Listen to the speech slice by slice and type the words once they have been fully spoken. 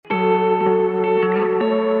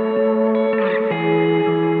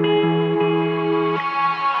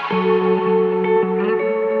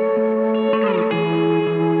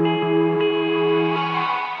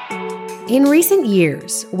In recent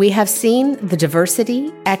years, we have seen the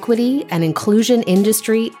diversity, equity, and inclusion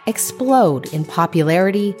industry explode in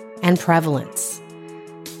popularity and prevalence.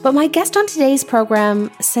 But my guest on today's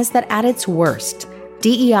program says that at its worst,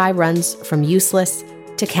 DEI runs from useless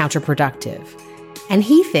to counterproductive. And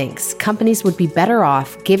he thinks companies would be better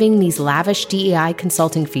off giving these lavish DEI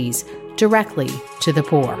consulting fees directly to the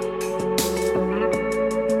poor.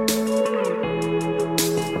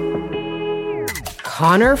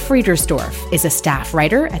 Connor Friedersdorf is a staff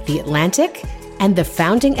writer at The Atlantic and the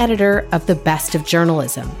founding editor of The Best of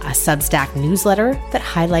Journalism, a Substack newsletter that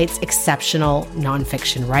highlights exceptional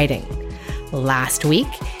nonfiction writing. Last week,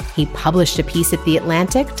 he published a piece at The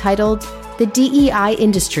Atlantic titled, "The DEI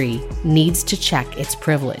Industry Needs to Check Its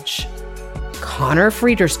Privilege." Connor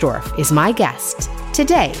Friedersdorf is my guest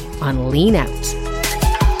today on Lean Out.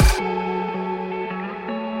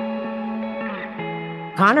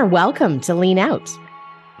 Connor, welcome to Lean Out.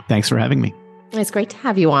 Thanks for having me. It's great to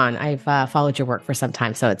have you on. I've followed your work for some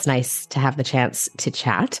time, so it's nice to have the chance to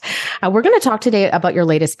chat. We're going to talk today about your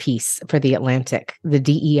latest piece for The Atlantic. The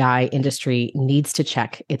DEI industry needs to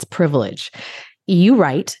check its privilege. You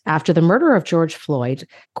write, after the murder of George Floyd,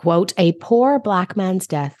 quote, "A poor Black man's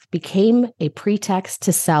death became a pretext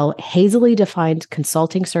to sell hazily defined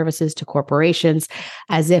consulting services to corporations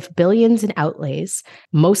as if billions in outlays,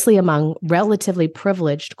 mostly among relatively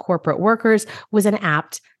privileged corporate workers, was an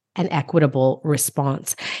apt and equitable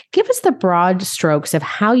response." Give us the broad strokes of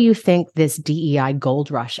how you think this DEI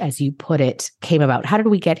gold rush, as you put it, came about. How did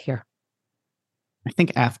we get here? I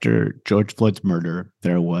think after George Floyd's murder,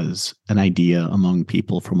 there was an idea among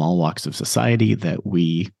people from all walks of society that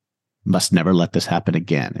we must never let this happen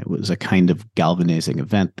again. It was a kind of galvanizing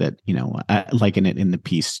event that, I liken it in the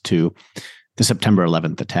piece to the September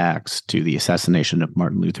 11th attacks, to the assassination of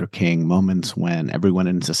Martin Luther King, moments when everyone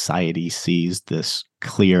in society sees this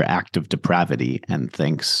clear act of depravity and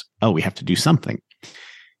thinks, oh, we have to do something.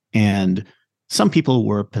 And some people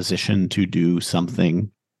were positioned to do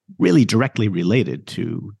something really directly related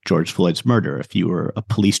to George Floyd's murder. If you were a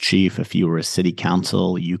police chief, if you were a city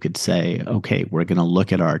council, you could say, okay, we're going to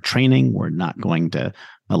look at our training. We're not going to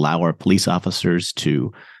allow our police officers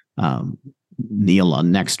to kneel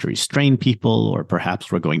on necks to restrain people, or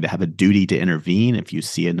perhaps we're going to have a duty to intervene. If you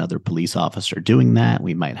see another police officer doing that,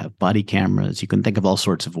 we might have body cameras. You can think of all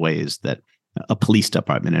sorts of ways that a police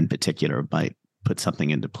department in particular might put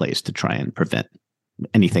something into place to try and prevent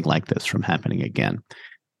anything like this from happening again.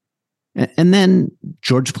 And then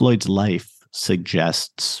George Floyd's life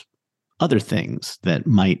suggests other things that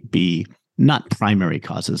might be not primary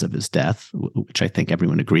causes of his death, which I think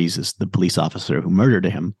everyone agrees is the police officer who murdered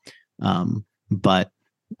him, but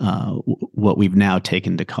what we've now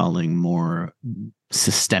taken to calling more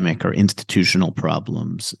systemic or institutional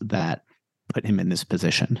problems that put him in this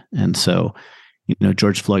position. And so,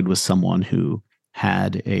 George Floyd was someone who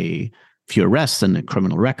had a few arrests and a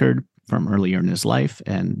criminal record from earlier in his life,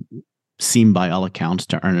 and seemed by all accounts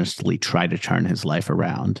to earnestly try to turn his life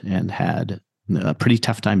around, and had a pretty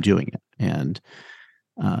tough time doing it. And,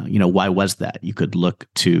 why was that? You could look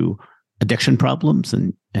to addiction problems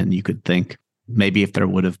and you could think maybe if there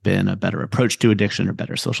would have been a better approach to addiction or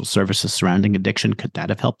better social services surrounding addiction, could that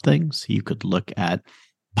have helped things? You could look at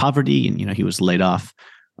poverty, and, he was laid off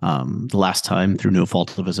the last time through no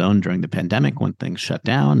fault of his own during the pandemic when things shut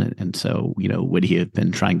down. And so, would he have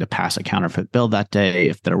been trying to pass a counterfeit bill that day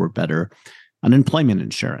if there were better unemployment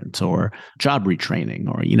insurance or job retraining?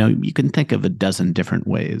 Or, you can think of a dozen different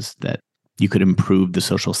ways that you could improve the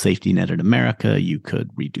social safety net in America. You could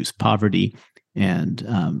reduce poverty,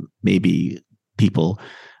 and maybe people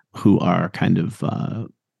who are kind of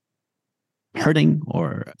hurting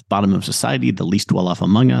or at the bottom of society, the least well off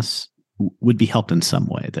among us, would be helped in some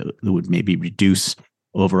way that would maybe reduce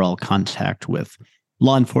overall contact with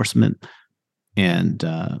law enforcement and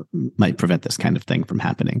might prevent this kind of thing from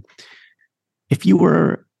happening. If you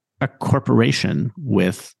were a corporation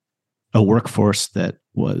with a workforce that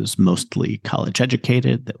was mostly college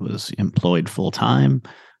educated, that was employed full time,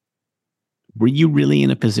 were you really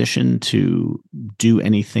in a position to do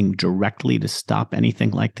anything directly to stop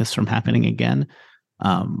anything like this from happening again?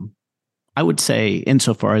 I would say,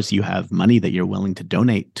 insofar as you have money that you're willing to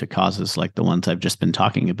donate to causes like the ones I've just been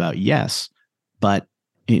talking about, yes. But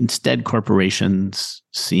instead, corporations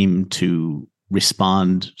seem to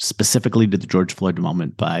respond specifically to the George Floyd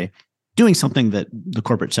moment by doing something that the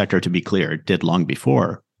corporate sector, to be clear, did long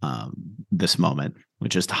before this moment,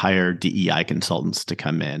 which is to hire DEI consultants to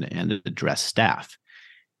come in and address staff.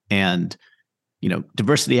 And,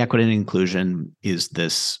 diversity, equity, and inclusion is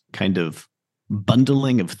this kind of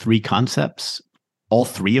bundling of three concepts. All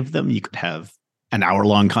three of them you could have an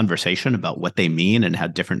hour-long conversation about what they mean and how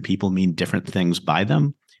different people mean different things by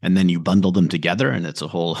them. And then you bundle them together and it's a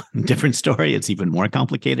whole different story. It's even more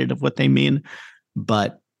complicated of what they mean.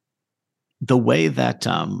 But the way that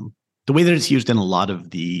it's used in a lot of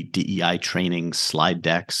the DEI training slide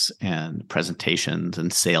decks and presentations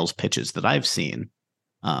and sales pitches that I've seen,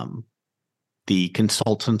 the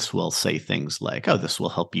consultants will say things like, oh, this will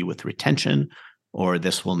help you with retention, or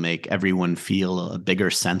this will make everyone feel a bigger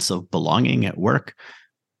sense of belonging at work,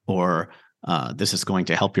 or this is going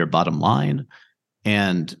to help your bottom line.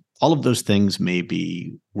 And all of those things may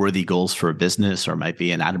be worthy goals for a business or might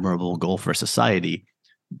be an admirable goal for society,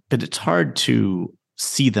 but it's hard to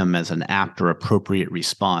see them as an apt or appropriate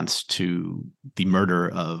response to the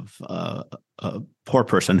murder of a poor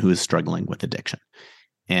person who is struggling with addiction.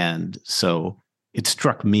 And so it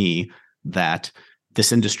struck me that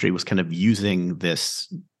this industry was kind of using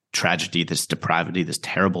this tragedy, this depravity, this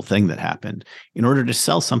terrible thing that happened in order to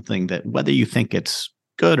sell something that, whether you think it's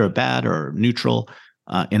good or bad or neutral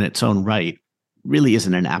in its own right, really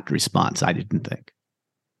isn't an apt response, I didn't think.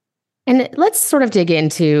 And let's sort of dig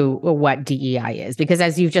into what DEI is, because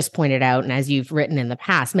as you've just pointed out, and as you've written in the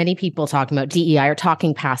past, many people talking about DEI are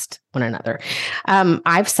talking past one another.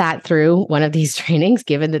 I've sat through one of these trainings,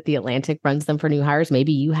 given that The Atlantic runs them for new hires.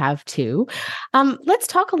 Maybe you have too. Let's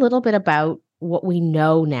talk a little bit about what we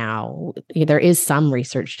know now. There is some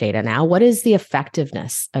research data now. What is the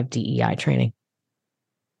effectiveness of DEI training?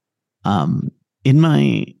 In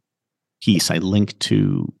my piece, I linked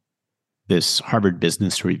to this Harvard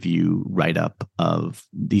Business Review write-up of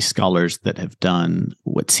these scholars that have done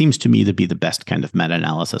what seems to me to be the best kind of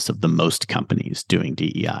meta-analysis of the most companies doing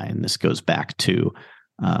DEI. And this goes back to,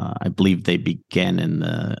 I believe they began in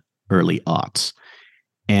the early aughts.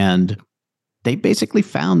 And they basically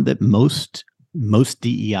found that most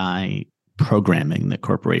DEI programming that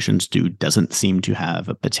corporations do doesn't seem to have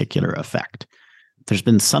a particular effect. There's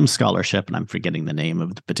been some scholarship, and I'm forgetting the name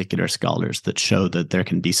of the particular scholars, that show that there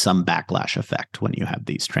can be some backlash effect when you have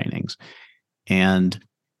these trainings. And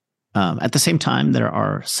at the same time, there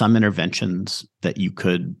are some interventions that you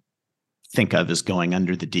could think of as going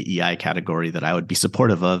under the DEI category that I would be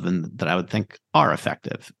supportive of and that I would think are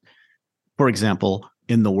effective. For example,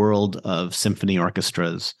 in the world of symphony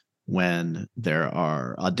orchestras, when there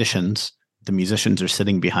are auditions, the musicians are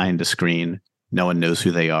sitting behind a screen. No one knows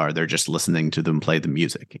who they are. They're just listening to them play the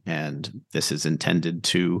music. And this is intended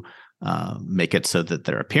to make it so that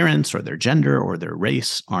their appearance or their gender or their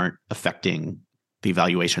race aren't affecting the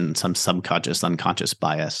evaluation in some subconscious, unconscious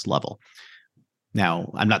bias level. Now,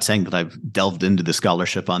 I'm not saying that I've delved into the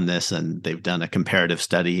scholarship on this and they've done a comparative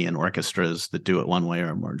study in orchestras that do it one way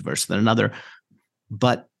or more diverse than another,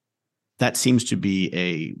 but that seems to be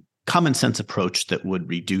a common sense approach that would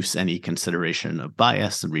reduce any consideration of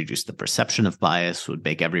bias and reduce the perception of bias, would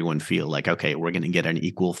make everyone feel like, okay, we're going to get an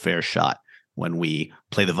equal fair shot when we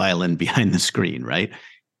play the violin behind the screen, right?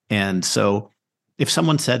 And so if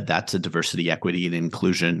someone said that's a diversity, equity, and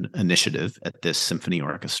inclusion initiative at this symphony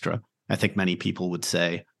orchestra, I think many people would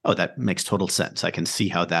say, oh, that makes total sense. I can see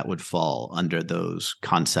how that would fall under those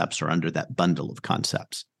concepts or under that bundle of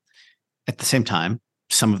concepts. At the same time,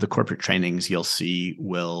 some of the corporate trainings you'll see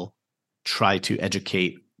will try to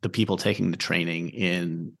educate the people taking the training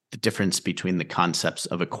in the difference between the concepts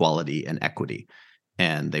of equality and equity.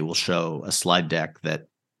 And they will show a slide deck that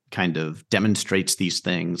kind of demonstrates these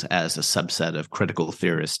things as a subset of critical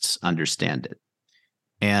theorists understand it.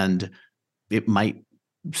 And it might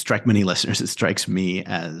strike many listeners, it strikes me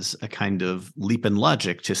as a kind of leap in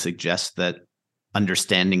logic to suggest that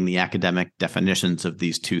understanding the academic definitions of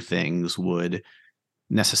these two things would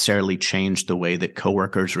necessarily change the way that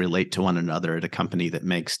coworkers relate to one another at a company that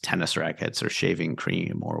makes tennis rackets or shaving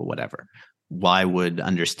cream or whatever. Why would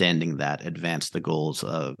understanding that advance the goals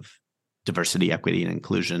of diversity, equity, and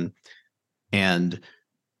inclusion? And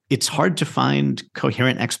it's hard to find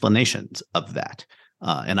coherent explanations of that.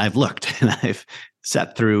 And I've looked and I've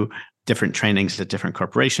sat through different trainings at different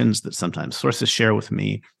corporations that sometimes sources share with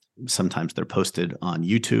me. Sometimes they're posted on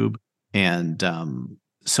YouTube. And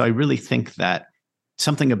so I really think that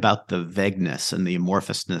something about the vagueness and the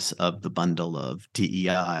amorphousness of the bundle of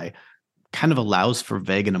DEI kind of allows for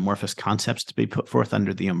vague and amorphous concepts to be put forth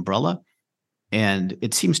under the umbrella. And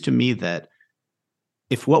it seems to me that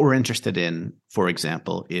if what we're interested in, for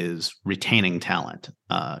example, is retaining talent,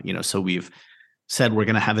 so we've said we're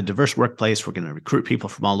going to have a diverse workplace, we're going to recruit people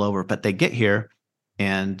from all over, but they get here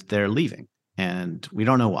and they're leaving. And we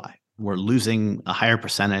don't know why. We're losing a higher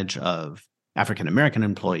percentage of African-American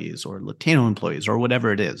employees or Latino employees or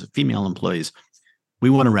whatever it is, female employees. We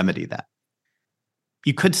want to remedy that.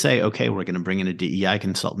 You could say, okay, we're going to bring in a DEI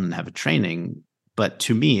consultant and have a training, But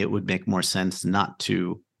to me, it would make more sense not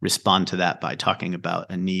to respond to that by talking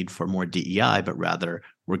about a need for more DEI, but rather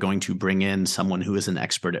we're going to bring in someone who is an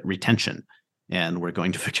expert at retention, and we're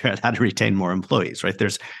going to figure out how to retain more employees, right?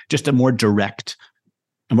 There's just a more direct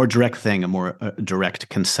thing, a more direct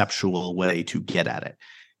conceptual way to get at it.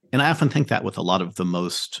 And I often think that with a lot of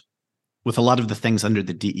the things under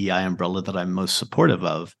the DEI umbrella that I'm most supportive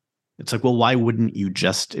of, it's like, well, why wouldn't you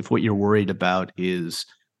just, if what you're worried about is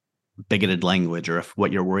bigoted language, or if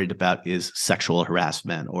what you're worried about is sexual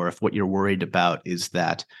harassment, or if what you're worried about is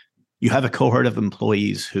that you have a cohort of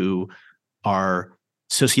employees who are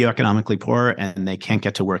socioeconomically poor and they can't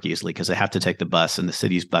get to work easily because they have to take the bus and the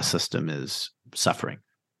city's bus system is suffering,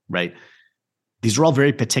 right? These are all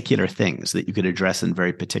very particular things that you could address in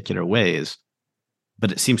very particular ways.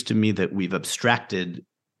 But it seems to me that we've abstracted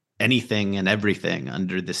anything and everything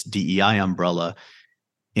under this DEI umbrella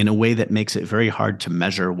in a way that makes it very hard to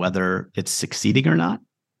measure whether it's succeeding or not.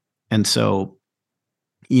 And so,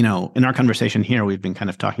 in our conversation here, we've been kind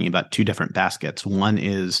of talking about two different baskets. One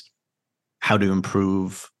is how to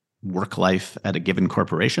improve work life at a given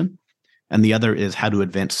corporation, and the other is how to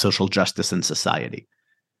advance social justice in society.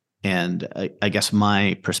 And I guess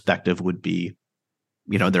my perspective would be,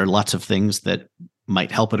 there are lots of things that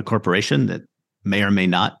might help at a corporation that may or may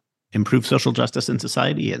not improve social justice in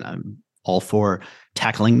society. And I'm all for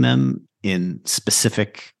tackling them in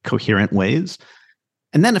specific, coherent ways.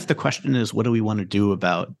 And then if the question is, what do we want to do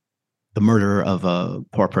about the murder of a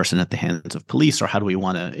poor person at the hands of police, or how do we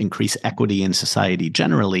want to increase equity in society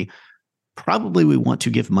generally, probably we want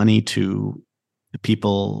to give money to the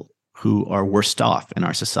people who are worst off in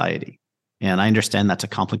our society. And I understand that's a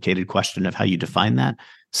complicated question of how you define that.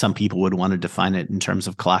 Some people would want to define it in terms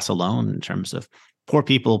of class alone, in terms of poor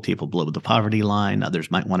people below the poverty line.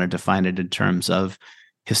 Others might want to define it in terms of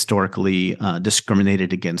historically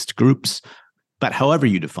discriminated against groups. But however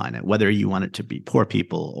you define it, whether you want it to be poor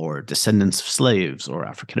people or descendants of slaves or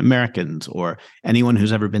African Americans or anyone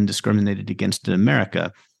who's ever been discriminated against in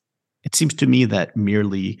America, it seems to me that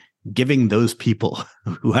merely giving those people,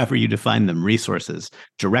 whoever you define them, resources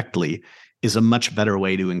directly is a much better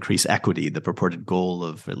way to increase equity, the purported goal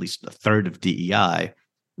of at least a third of DEI,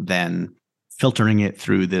 than filtering it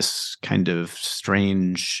through this kind of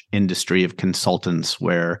strange industry of consultants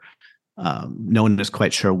where no one is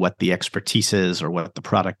quite sure what the expertise is or what the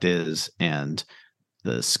product is. And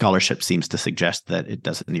the scholarship seems to suggest that it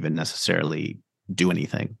doesn't even necessarily do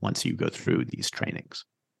anything once you go through these trainings.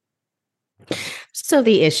 So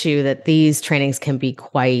the issue that these trainings can be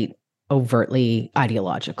quite overtly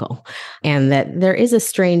ideological, and that there is a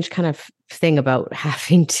strange kind of thing about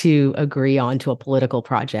having to agree on to a political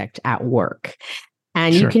project at work.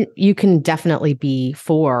 And sure, you can definitely be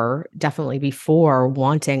for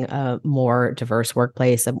wanting a more diverse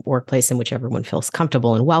workplace, a workplace in which everyone feels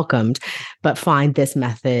comfortable and welcomed, but find this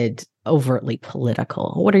method overtly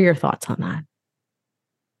political. What are your thoughts on that?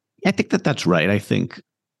 I think that's right. I think,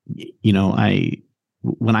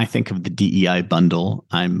 when I think of the DEI bundle,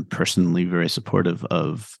 I'm personally very supportive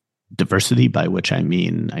of diversity, by which I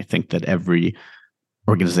mean, I think that every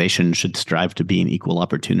organization should strive to be an equal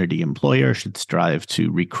opportunity employer, should strive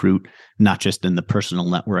to recruit not just in the personal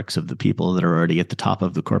networks of the people that are already at the top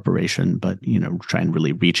of the corporation, but, try and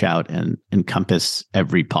really reach out and encompass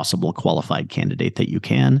every possible qualified candidate that you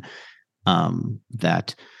can.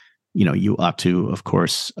 You ought to, of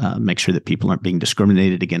course, make sure that people aren't being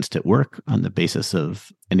discriminated against at work on the basis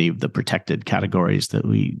of any of the protected categories that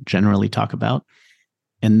we generally talk about.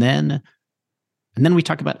 And then we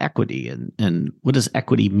talk about equity and what does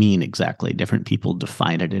equity mean exactly? Different people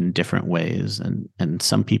define it in different ways. And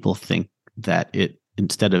some people think that it,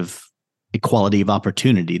 instead of equality of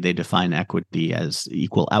opportunity, they define equity as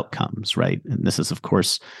equal outcomes, right? And this is, of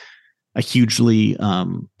course, a hugely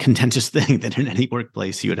contentious thing that in any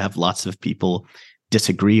workplace you would have lots of people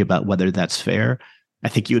disagree about whether that's fair. I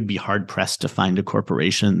think you would be hard pressed to find a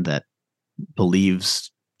corporation that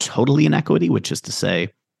believes totally in equity, which is to say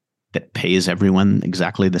that pays everyone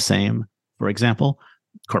exactly the same. For example,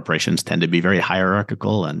 corporations tend to be very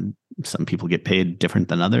hierarchical and some people get paid different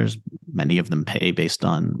than others. Many of them pay based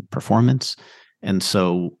on performance. And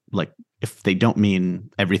so, if they don't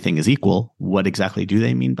mean everything is equal, what exactly do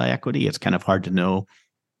they mean by equity? It's kind of hard to know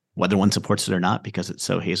whether one supports it or not because it's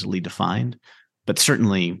so hazily defined. But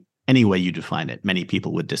certainly, any way you define it, many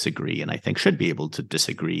people would disagree, and I think should be able to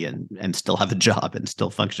disagree and still have a job and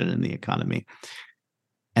still function in the economy.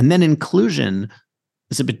 And then inclusion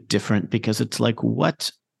is a bit different because it's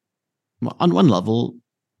on one level,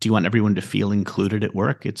 do you want everyone to feel included at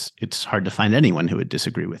work? It's hard to find anyone who would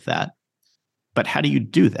disagree with that. But how do you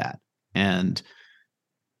do that? And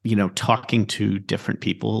talking to different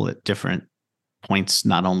people at different points,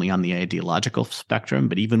 not only on the ideological spectrum,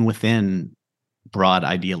 but even within broad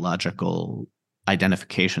ideological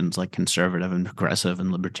identifications like conservative and progressive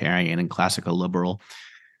and libertarian and classical liberal,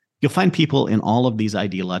 you'll find people in all of these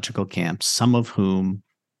ideological camps, some of whom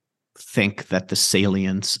think that the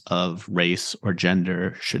salience of race or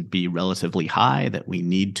gender should be relatively high, that we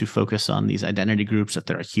need to focus on these identity groups, that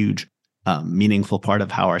they're a huge, meaningful part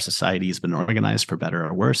of how our society has been organized, for better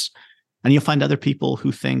or worse. And you'll find other people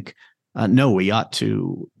who think, no, we ought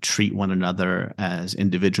to treat one another as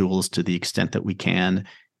individuals to the extent that we can.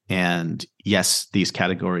 And yes, these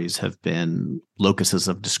categories have been locuses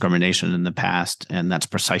of discrimination in the past, and that's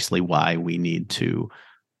precisely why we need to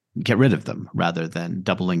get rid of them rather than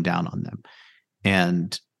doubling down on them.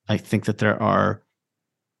 And I think that there are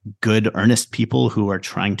good, earnest people who are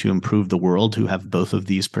trying to improve the world who have both of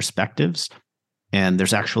these perspectives. And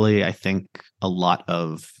there's actually, I think, a lot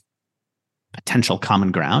of potential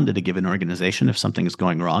common ground at a given organization if something is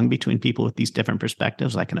going wrong between people with these different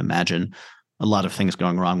perspectives. I can imagine a lot of things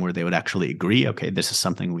going wrong where they would actually agree, okay, this is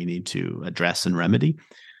something we need to address and remedy.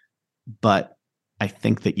 But I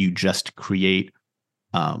think that you just create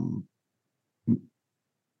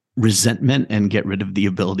resentment and get rid of the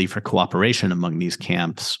ability for cooperation among these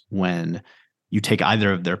camps when you take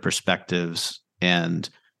either of their perspectives and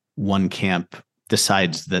one camp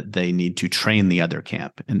decides that they need to train the other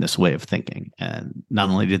camp in this way of thinking. And not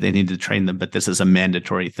only do they need to train them, but this is a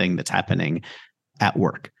mandatory thing that's happening at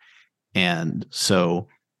work. And so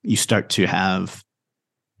you start to have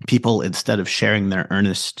people, instead of sharing their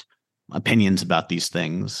earnest opinions about these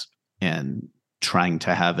things and trying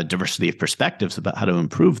to have a diversity of perspectives about how to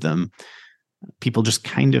improve them, people just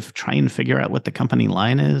kind of try and figure out what the company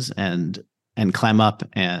line is and climb up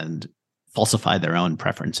and falsify their own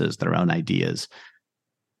preferences, their own ideas.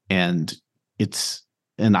 And it's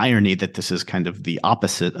an irony that this is kind of the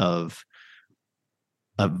opposite of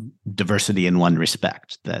diversity in one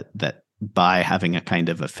respect, that by having a kind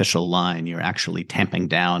of official line, you're actually tamping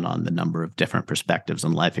down on the number of different perspectives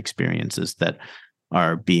and life experiences that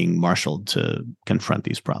are being marshaled to confront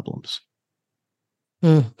these problems.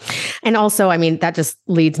 And also, I mean, that just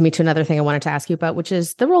leads me to another thing I wanted to ask you about, which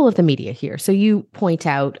is the role of the media here. So you point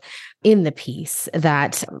out in the piece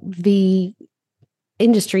that the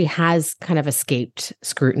industry has kind of escaped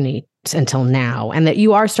scrutiny until now, and that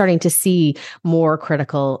you are starting to see more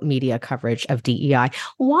critical media coverage of DEI.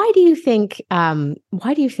 Why do you think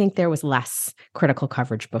there was less critical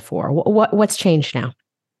coverage before? What's changed now?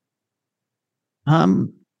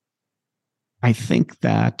 I think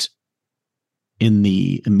that in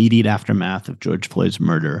the immediate aftermath of George Floyd's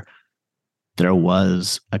murder, there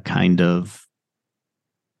was a kind of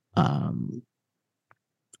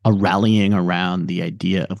a rallying around the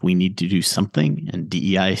idea of we need to do something, and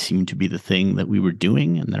DEI seemed to be the thing that we were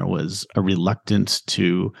doing. And there was a reluctance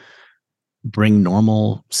to bring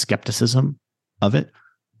normal skepticism of it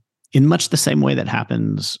in much the same way that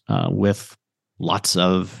happens with lots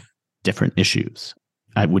of different issues.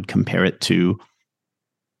 I would compare it to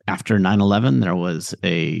after 9/11, there was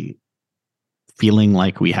a feeling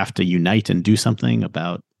like we have to unite and do something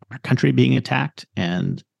about our country being attacked.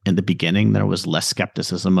 And in the beginning, there was less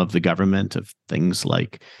skepticism of the government of things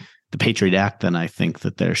like the Patriot Act than I think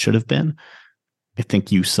that there should have been. I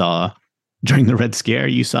think you saw during the Red Scare,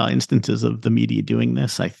 you saw instances of the media doing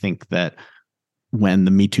this. I think that when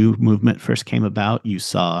the Me Too movement first came about, you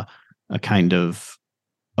saw a kind of,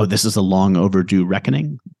 oh, this is a long overdue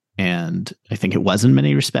reckoning. And I think it was in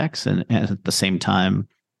many respects. And at the same time,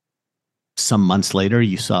 some months later,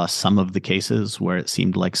 you saw some of the cases where it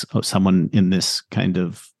seemed like someone in this kind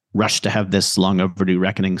of rush to have this long overdue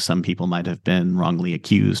reckoning, some people might have been wrongly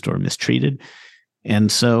accused or mistreated.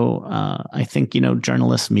 And so I think,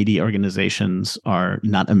 journalists, media organizations are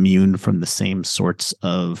not immune from the same sorts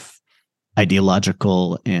of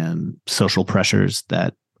ideological and social pressures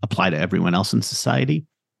that apply to everyone else in society.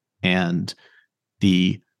 And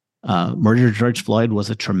the murder of George Floyd was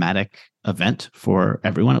a traumatic event for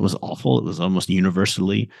everyone. It was awful. It was almost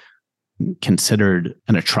universally considered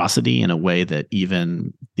an atrocity in a way that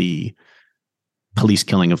even the police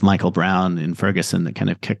killing of Michael Brown in Ferguson that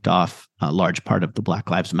kind of kicked off a large part of the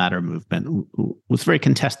Black Lives Matter movement was very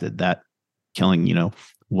contested. That killing,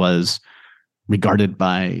 was regarded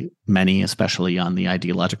by many, especially on the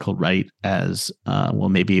ideological right, as, well,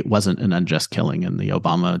 maybe it wasn't an unjust killing. And the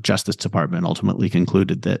Obama Justice Department ultimately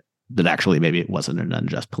concluded that actually maybe it wasn't an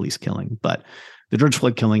unjust police killing. But the George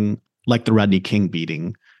Floyd killing, like the Rodney King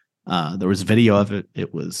beating, there was video of it.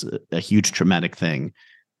 It was a huge traumatic thing.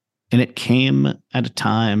 And it came at a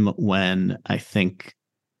time when I think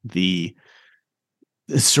the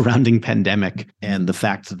surrounding pandemic and the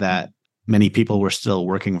fact that many people were still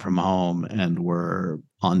working from home and were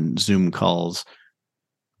on Zoom calls,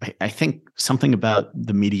 I think something about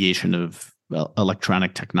the mediation of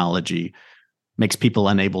electronic technology makes people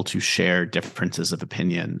unable to share differences of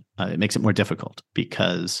opinion. It makes it more difficult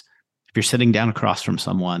because if you're sitting down across from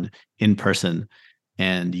someone in person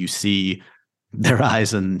and you see their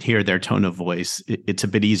eyes and hear their tone of voice, it's a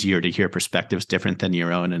bit easier to hear perspectives different than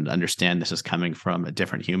your own and understand this is coming from a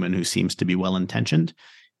different human who seems to be well-intentioned.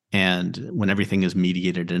 And when everything is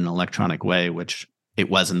mediated in an electronic way, which it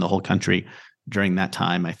was in the whole country during that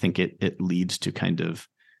time, I think it leads to kind of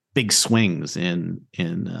big swings in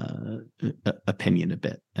opinion a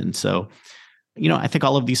bit. And so, I think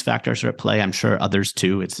all of these factors are at play. I'm sure others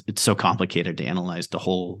too. It's so complicated to analyze the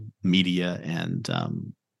whole media, and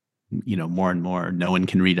more and more, no one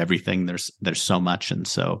can read everything. There's so much, and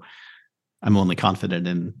so I'm only confident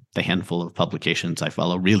in the handful of publications I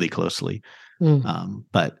follow really closely.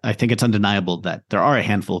 But I think it's undeniable that there are a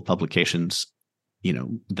handful of publications,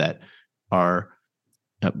 that are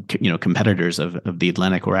competitors of the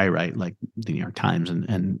Atlantic where I write, like the New York Times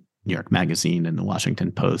and New York Magazine and the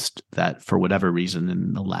Washington Post, that for whatever reason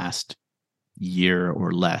in the last year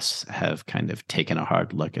or less have kind of taken a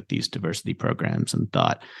hard look at these diversity programs and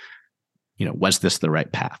thought, was this the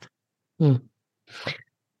right path? And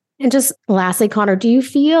just lastly, Connor, do you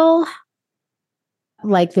feel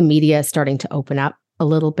like the media is starting to open up a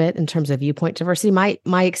little bit in terms of viewpoint diversity?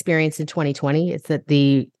 My experience in 2020 is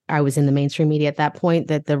that I was in the mainstream media at that point,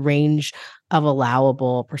 that the range of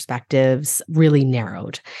allowable perspectives really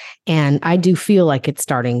narrowed. And I do feel like it's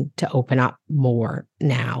starting to open up more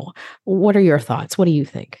now. What are your thoughts? What do you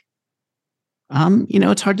think?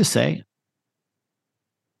 It's hard to say.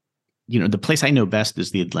 The place I know best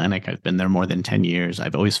is the Atlantic. I've been there more than 10 years.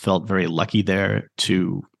 I've always felt very lucky there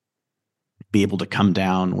to be able to come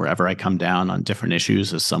down wherever I come down on different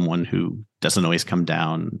issues as someone who doesn't always come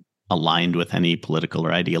down aligned with any political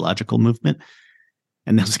or ideological movement.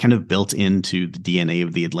 And that's kind of built into the DNA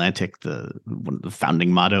of the Atlantic. One of the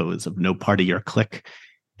founding motto is of no party or clique.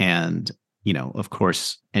 And, of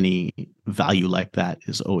course, any value like that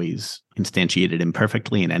is always instantiated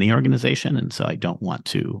imperfectly in any organization. And so I don't want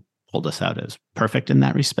to hold us out as perfect in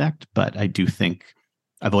that respect. But I do think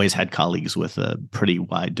I've always had colleagues with a pretty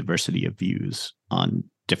wide diversity of views on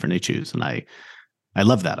different issues. And I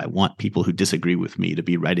love that. I want people who disagree with me to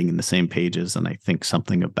be writing in the same pages. And I think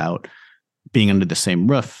something about being under the same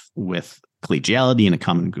roof with collegiality and a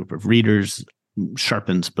common group of readers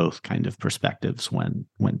sharpens both kind of perspectives when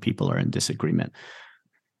people are in disagreement.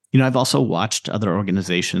 I've also watched other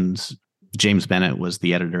organizations. James Bennett was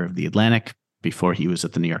the editor of The Atlantic before he was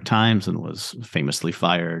at the New York Times and was famously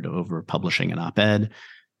fired over publishing an op-ed.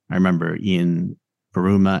 I remember Ian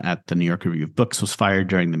Baruma at the New York Review of Books was fired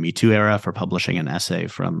during the Me Too era for publishing an essay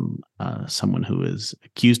from someone who is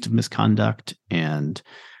accused of misconduct. And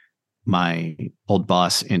my old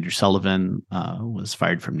boss, Andrew Sullivan, was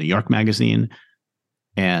fired from New York Magazine.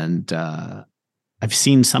 And I've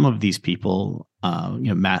seen some of these people,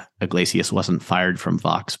 Matt Iglesias wasn't fired from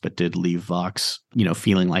Vox, but did leave Vox,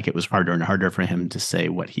 feeling like it was harder and harder for him to say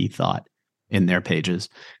what he thought in their pages.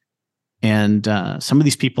 And some of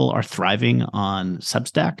these people are thriving on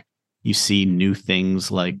Substack. You see new things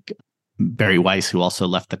like Barry Weiss, who also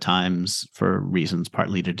left the Times for reasons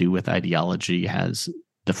partly to do with ideology, has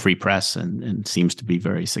the Free Press and seems to be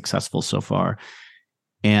very successful so far.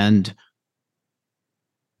 And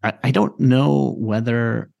I don't know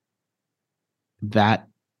whether that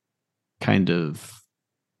kind of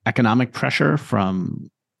economic pressure from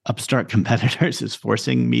upstart competitors is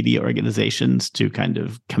forcing media organizations to kind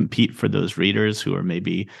of compete for those readers who are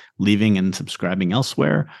maybe leaving and subscribing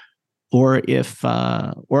elsewhere, or if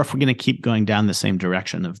we're going to keep going down the same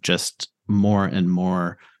direction of just more and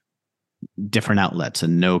more different outlets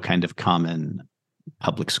and no kind of common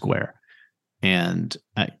public square. And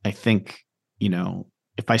I think,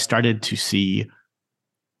 if I started to see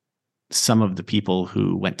some of the people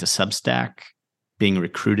who went to Substack being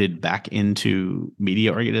recruited back into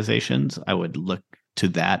media organizations, I would look to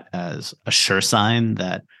that as a sure sign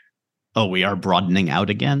that, we are broadening out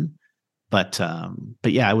again. But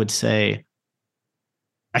yeah, I would say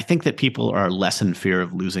I think that people are less in fear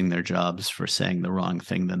of losing their jobs for saying the wrong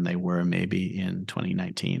thing than they were maybe in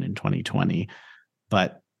 2019 and 2020.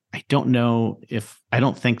 But I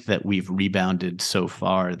don't think that we've rebounded so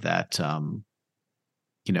far that,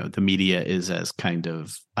 the media is as kind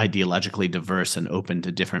of ideologically diverse and open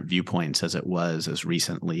to different viewpoints as it was as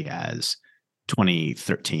recently as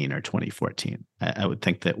 2013 or 2014. I would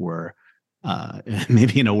think that we're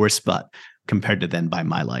maybe in a worse spot compared to then by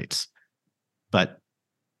my lights. But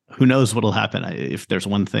who knows what'll happen? If there's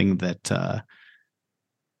one thing that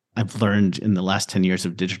I've learned in the last 10 years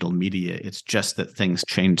of digital media, it's just that things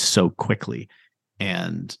change so quickly.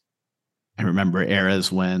 And I remember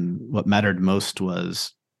eras when what mattered most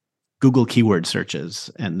was Google keyword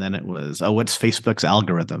searches. And then it was, oh, what's Facebook's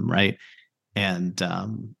algorithm, right? And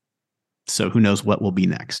so who knows what will be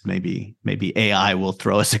next? Maybe AI will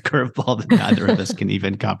throw us a curveball that neither of us can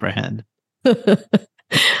even comprehend.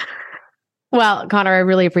 Well, Connor, I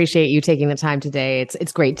really appreciate you taking the time today.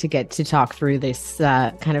 It's great to get to talk through this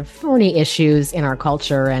kind of thorny issues in our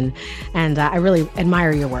culture, and I really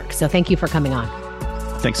admire your work. So thank you for coming on.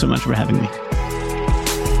 Thanks so much for having me.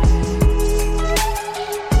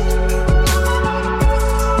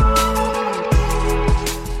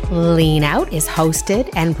 Lean Out is hosted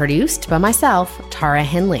and produced by myself, Tara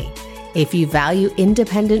Henley. If you value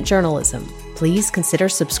independent journalism, please consider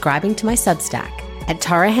subscribing to my Substack at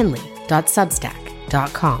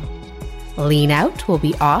tarahenley.substack.com. Lean Out will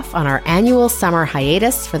be off on our annual summer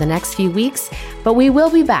hiatus for the next few weeks, but we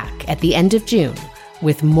will be back at the end of June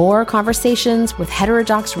with more conversations with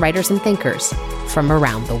heterodox writers and thinkers from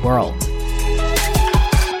around the world.